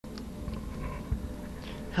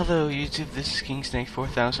Hello YouTube, this is Kingsnake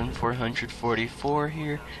 4444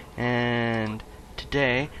 here, and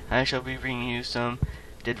today I shall be bringing you some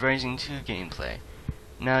Dead Rising 2 gameplay.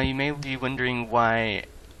 Now you may be wondering why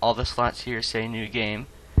all the slots here say new game.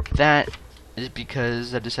 That is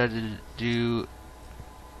because I decided to do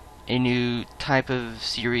a new type of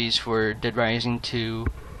series for Dead Rising 2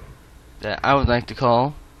 that I would like to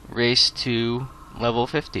call Race to Level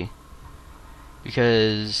 50.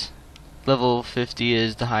 Because level 50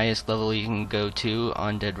 is the highest level you can go to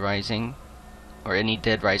on Dead Rising, or any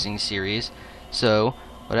Dead Rising series. So,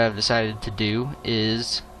 what I've decided to do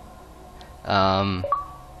is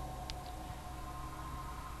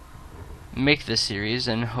make this series,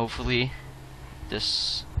 and hopefully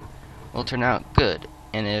this will turn out good.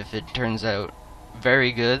 And if it turns out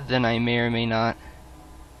very good, then I may or may not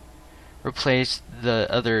replace the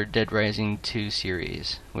other Dead Rising 2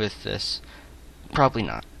 series with this. Probably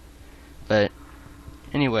not. But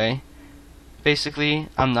anyway, basically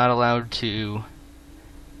I'm not allowed to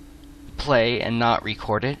play and not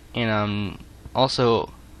record it, and I'm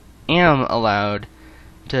also am allowed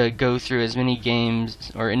to go through as many games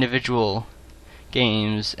or individual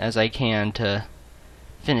games as I can to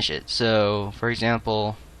finish it. So for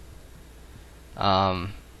example,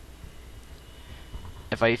 if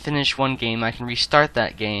I finish one game, I can restart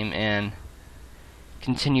that game and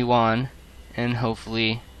continue on, and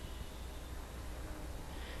hopefully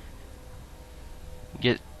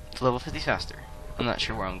get to level 50 faster. I'm not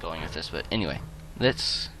sure where I'm going with this, but anyway,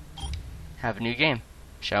 let's have a new game,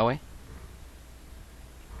 shall we?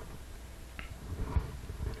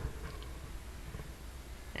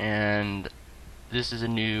 And this is a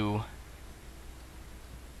new.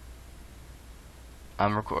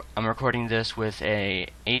 I'm recording this with a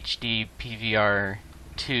HD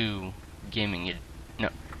PVR2 gaming. No,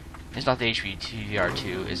 it's not the HD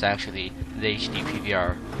PVR2. It's actually the HD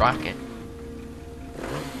PVR Rocket.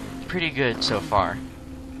 Pretty good so far.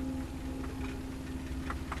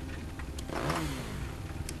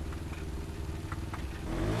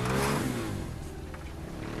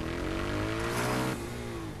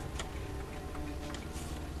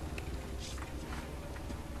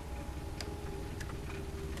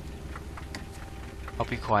 I'll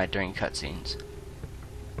be quiet during cutscenes.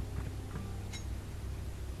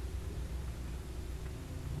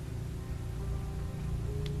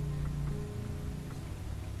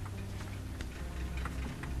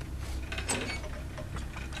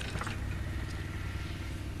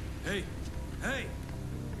 Hey!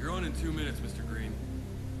 You're on in 2 minutes, Mr. Green.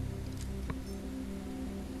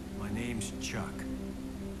 My name's Chuck.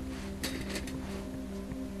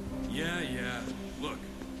 Yeah. Look,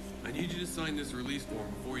 I need you to sign this release form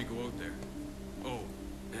before you go out there. Oh,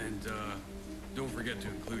 and, don't forget to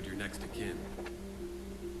include your next of kin.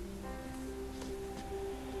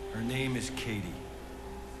 Her name is Katie.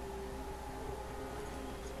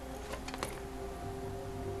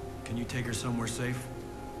 Can you take her somewhere safe?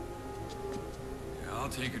 Yeah, I'll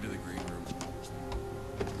take her to the green room.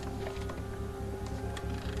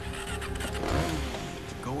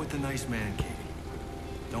 Go with the nice man, Katie.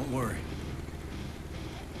 Don't worry.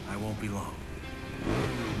 I won't be long.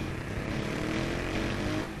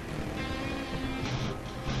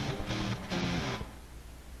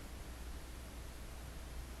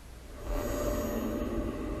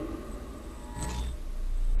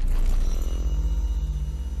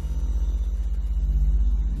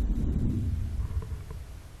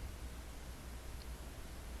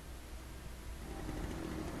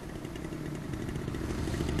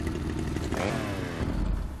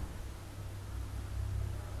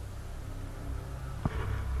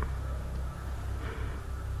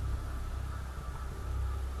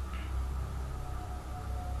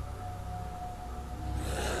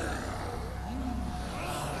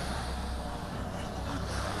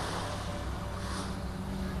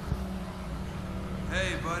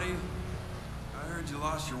 Hey, buddy. I heard you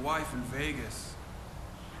lost your wife in Vegas.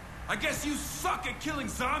 I guess you suck at killing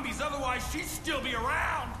zombies, otherwise she'd still be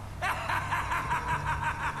around!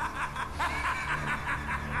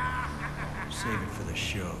 Save it for the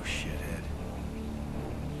show, shithead.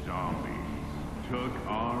 Zombies took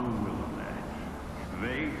our Willamette.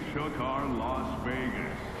 They took our Las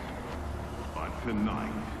Vegas. But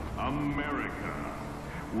tonight, America,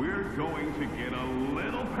 we're going to get a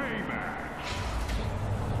little payback.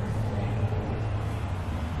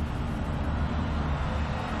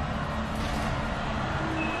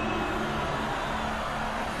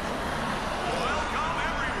 Welcome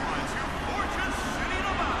everyone to Fortune City,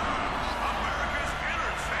 Nevada, America's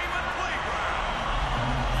entertainment playground.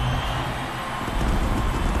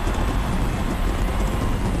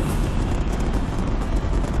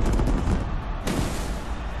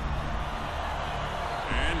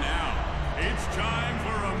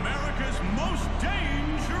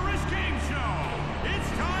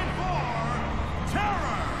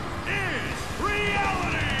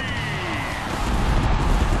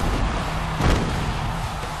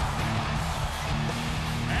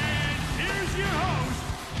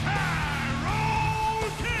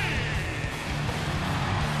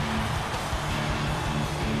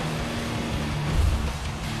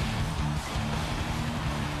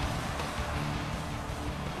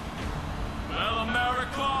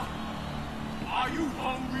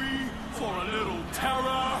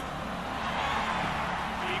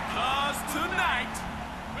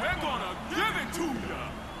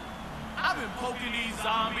 spanking these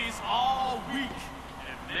zombies all week.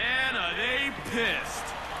 And man, are they pissed.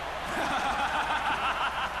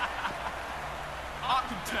 Our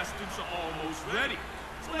contestants are almost ready.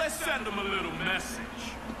 So let's send them a little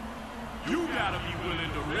message. You gotta be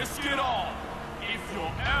willing to risk it all if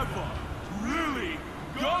you're ever really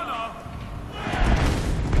gonna...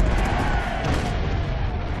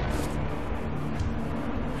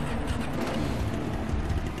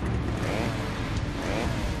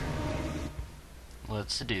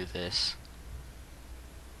 Let's do this.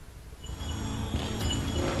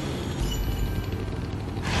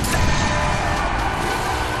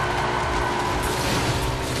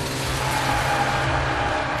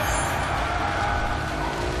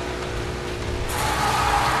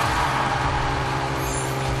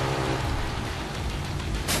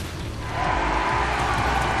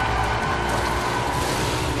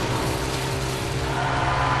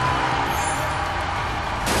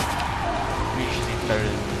 Better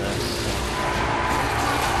than this.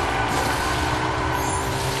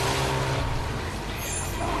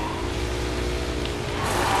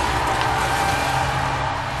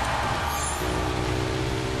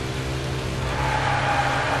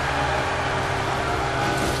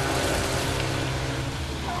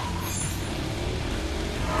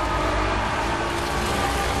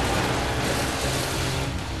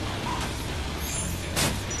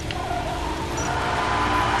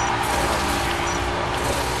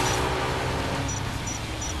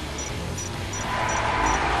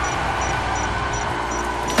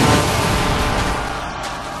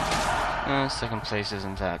 Second place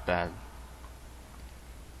isn't that bad.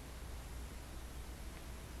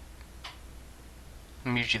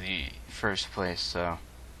 I'm usually first place, so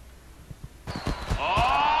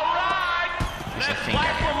Alright! Yes, I Let's think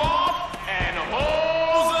wipe them off and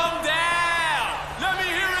hose them down! Let me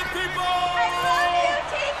hear it, people! I love you,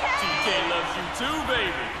 TK! TK loves you too,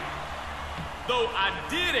 baby. Though I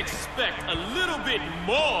did expect a little bit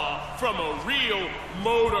more from a real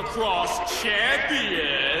motocross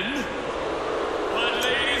champion. But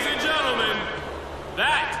ladies and gentlemen,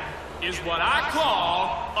 that is what I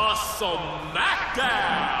call a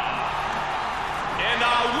smackdown. And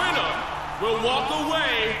our winner will walk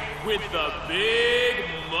away with the big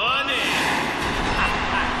money.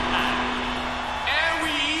 And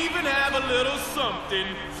we even have a little something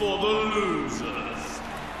for the losers.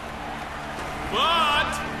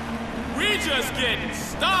 But we just getting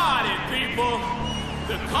started, people.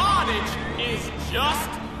 The carnage is just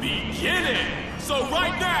beginning. So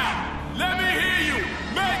right now, let me hear you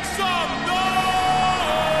make some noise!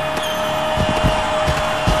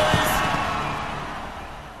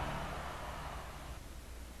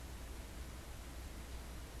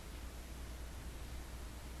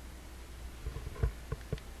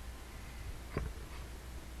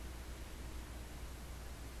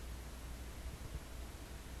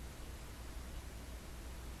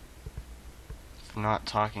 if I'm not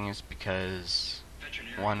talking it's because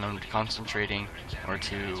one, I'm concentrating, or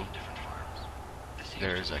two,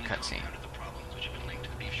 there's a cutscene.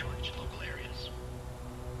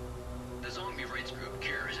 The zombie rights group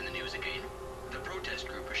Cure is in the news again. The protest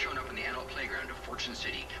group has shown up in the adult playground of Fortune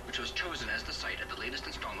City, which was chosen as the site of the latest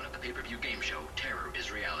installment of the pay-per-view game show, Terror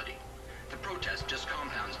is Reality. The protest just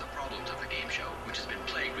compounds the problems of the game show, which has been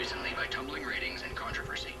plagued recently by tumbling ratings and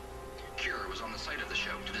controversy. Cure was on the site of the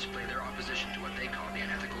show to display their opposition to what they call the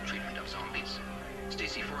unethical treatment of zombies.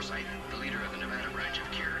 Stacy Forsythe, the leader of the Nevada branch of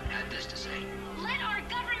Cure, had this to say. Let our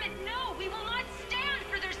government know we will not stand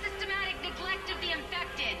for their systematic neglect of the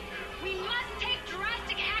infected. We must take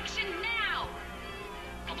drastic action now.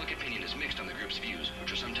 Public opinion is mixed on the group's views,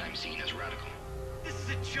 which are sometimes seen as radical. This is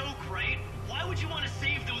a joke, right? Why would you want to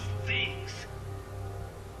save those things?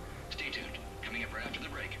 Stay tuned. Coming up right after the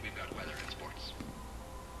break, we've got weather and sports.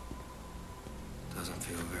 Doesn't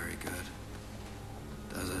feel very good,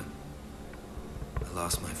 does it? I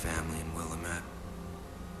lost my family in Willamette.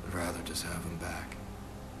 I'd rather just have them back.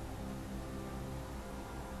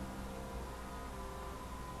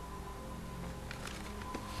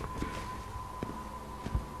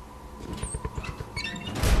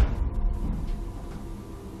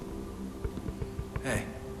 Hey,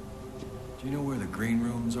 do you know where the green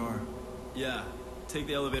rooms are? Yeah, take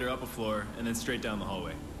the elevator up a floor and then straight down the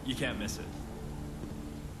hallway. You can't miss it.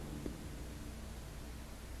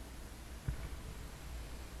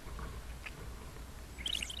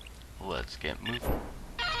 Let's get moving.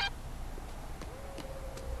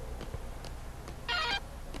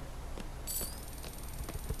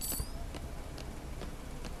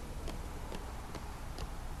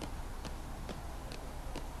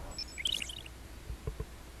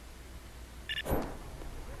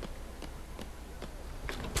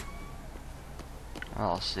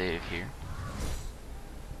 I'll save here.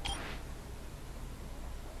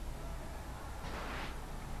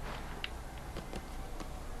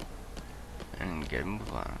 And get a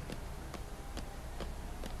move on.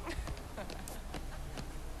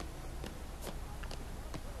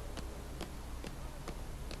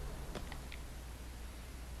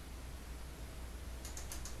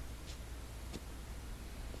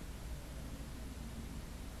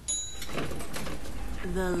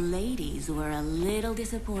 The ladies were a little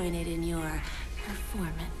disappointed in your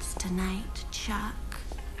performance tonight, Chuck.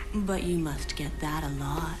 But you must get that a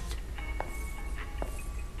lot.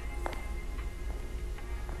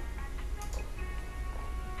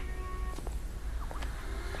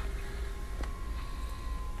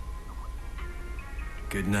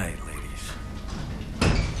 Good night, ladies.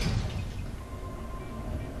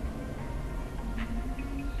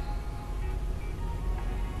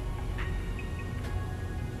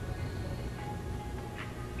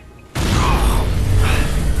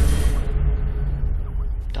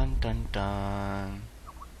 Dun dun dun.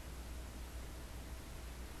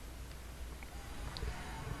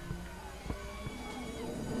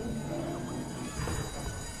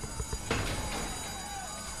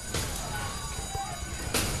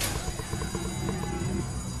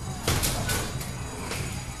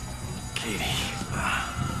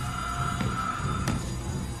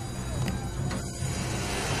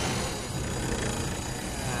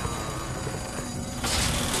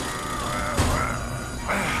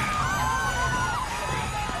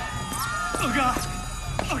 Oh god!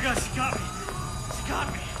 Oh god, she got me! She got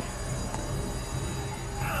me!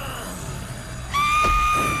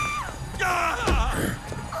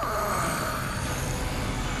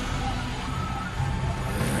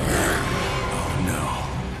 Oh no.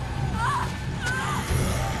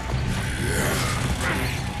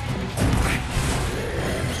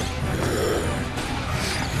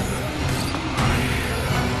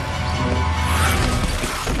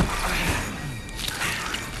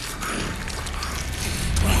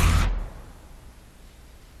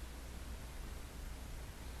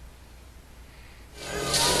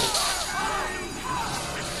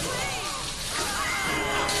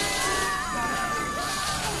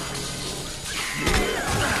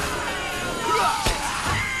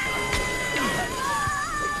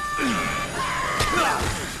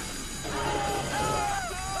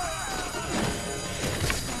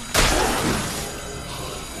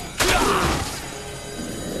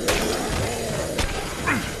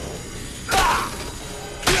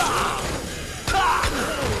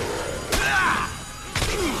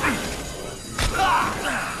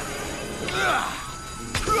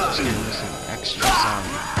 Let's give him some extra sound.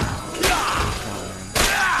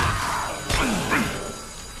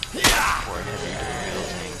 For a heavy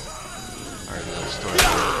building. Or the story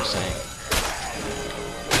per se.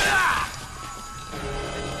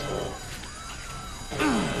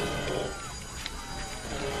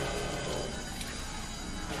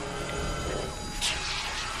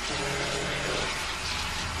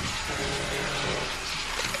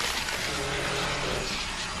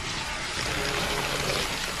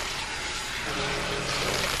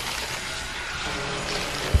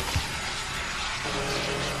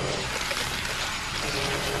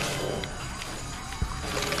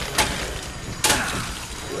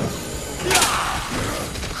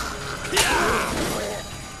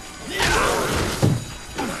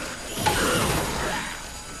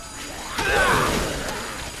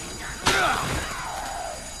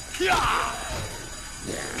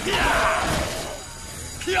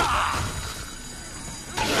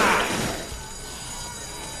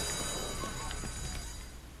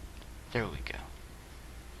 There we go.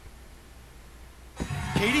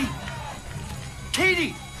 Katie?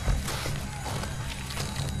 Katie!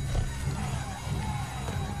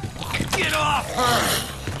 Get off her!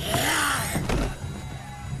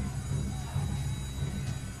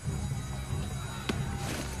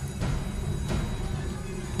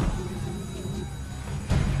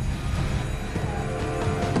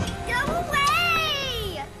 Go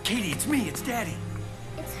away! Katie, it's me, it's Daddy.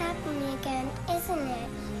 It's happening again, isn't it?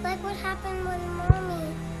 Like what happened when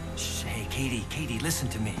Mommy... Shh, hey, Katie, listen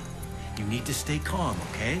to me. You need to stay calm,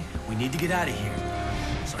 okay? We need to get out of here.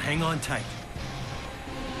 So hang on tight.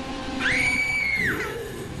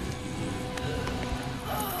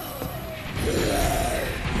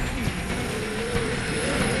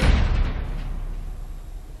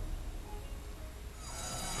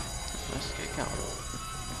 Let's get going.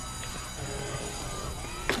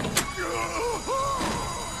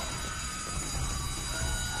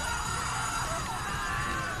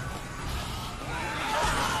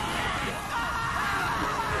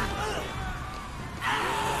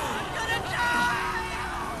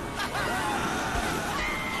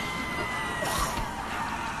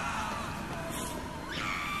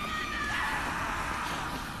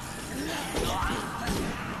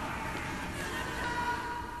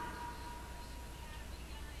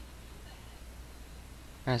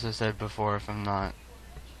 As I said before, if I'm not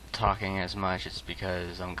talking as much, it's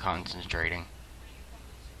because I'm concentrating.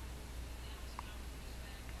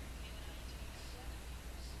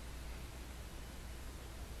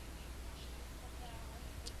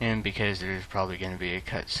 And because there's probably going to be a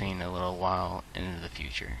cutscene a little while into the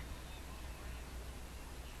future.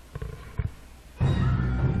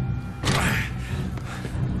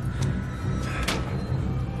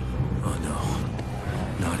 Oh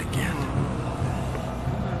no, not again.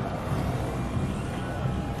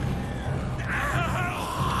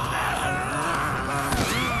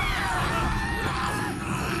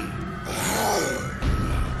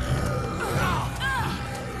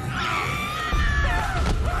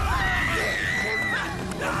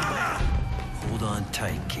 Hold on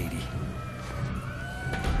tight, Katie.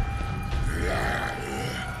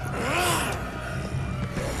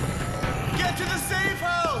 Get to the safe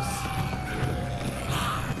house!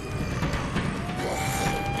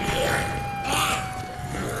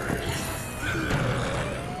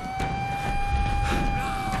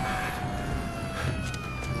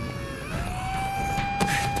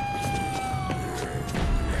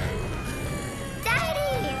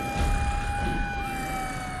 Daddy!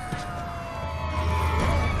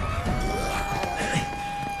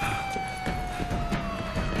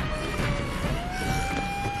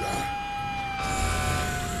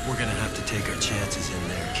 We're gonna have to take our chances in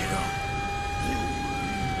there, kiddo.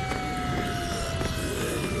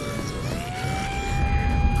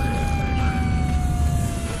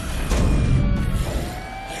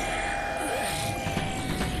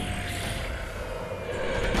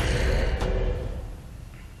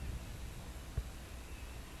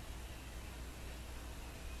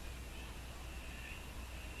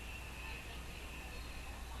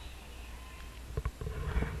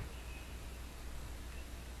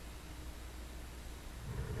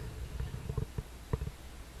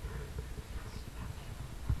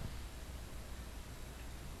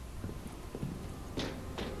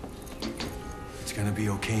 It's gonna be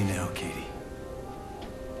okay now, Katie.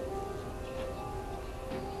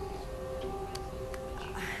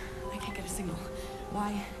 I can't get a signal.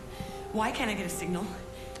 Why? Why can't I get a signal?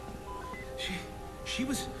 She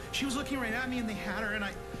was looking right at me and they had her and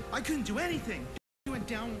I couldn't do anything. She went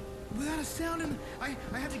down without a sound and I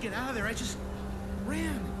had to get out of there. I just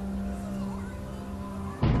ran.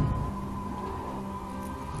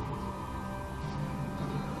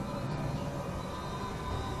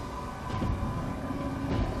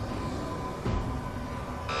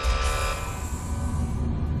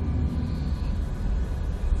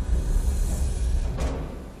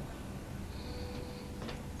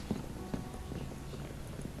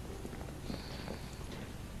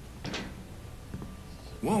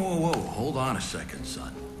 Whoa, whoa, whoa. Hold on a second,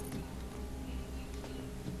 son.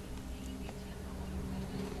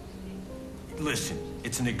 Listen,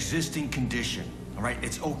 it's an existing condition, all right?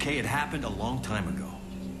 It's okay, it happened a long time ago.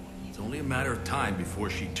 It's only a matter of time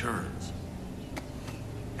before she turns.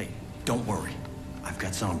 Hey, don't worry. I've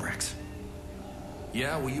got Zombrex.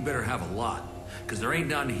 Yeah, well, you better have a lot. Because there ain't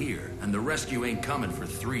none here, and the rescue ain't coming for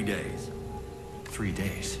 3 days. 3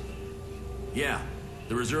 days? Yeah,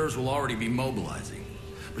 the reserves will already be mobilizing.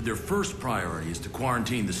 But their first priority is to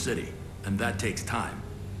quarantine the city, and that takes time.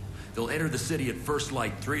 They'll enter the city at first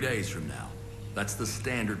light 3 days from now. That's the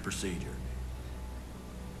standard procedure.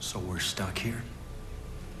 So we're stuck here?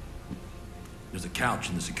 There's a couch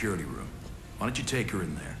in the security room. Why don't you take her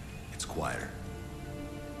in there? It's quieter.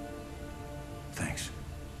 Thanks.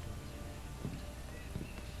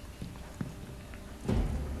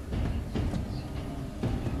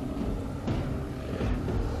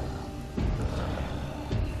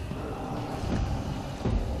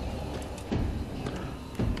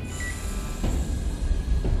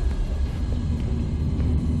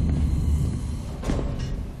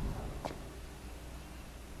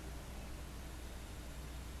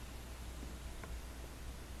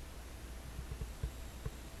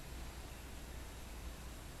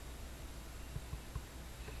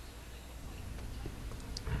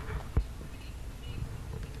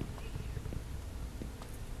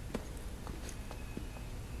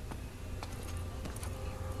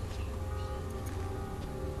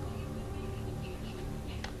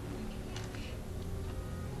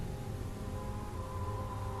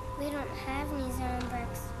 We don't have any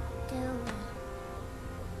Zombrex, do we?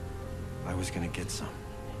 I was gonna get some.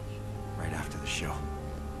 Right after the show.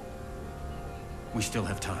 We still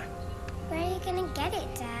have time. Where are you gonna get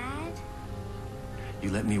it, Dad?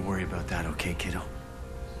 You let me worry about that, okay, kiddo?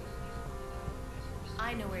 I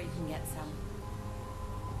I know where you can get some.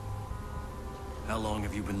 How long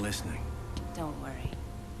have you been listening? Don't worry.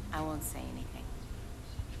 I won't say anything.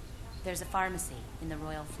 There's a pharmacy in the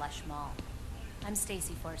Royal Flush Mall. I'm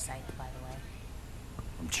Stacy Forsythe, by the way.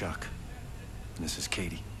 I'm Chuck. And this is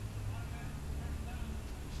Katie.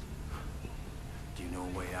 Do you know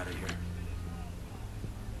a way out of here?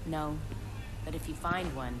 No, but if you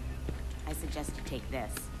find one, I suggest you take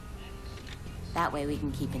this. That way we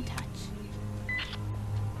can keep in touch.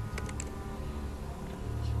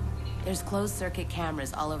 There's closed-circuit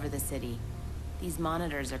cameras all over the city. These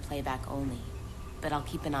monitors are playback only, but I'll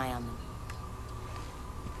keep an eye on them.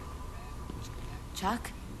 Chuck,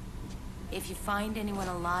 if you find anyone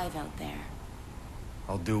alive out there...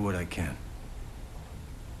 I'll do what I can.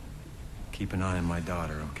 Keep an eye on my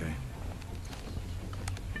daughter, okay?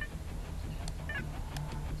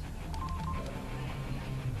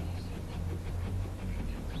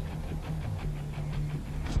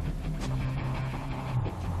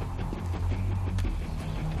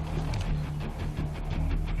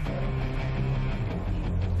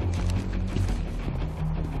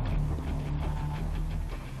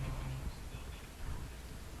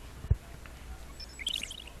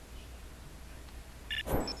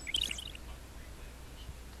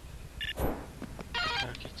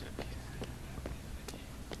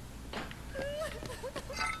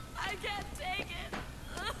 I can't take it.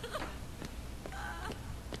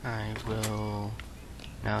 I will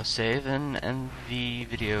now save and end the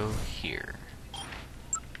video here.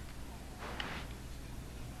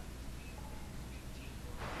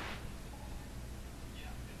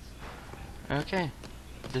 Okay,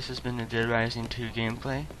 this has been the Dead Rising 2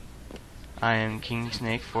 gameplay. I am King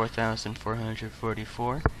Snake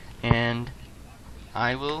 4444, and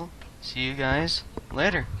I will see you guys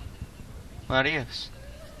later. Adios.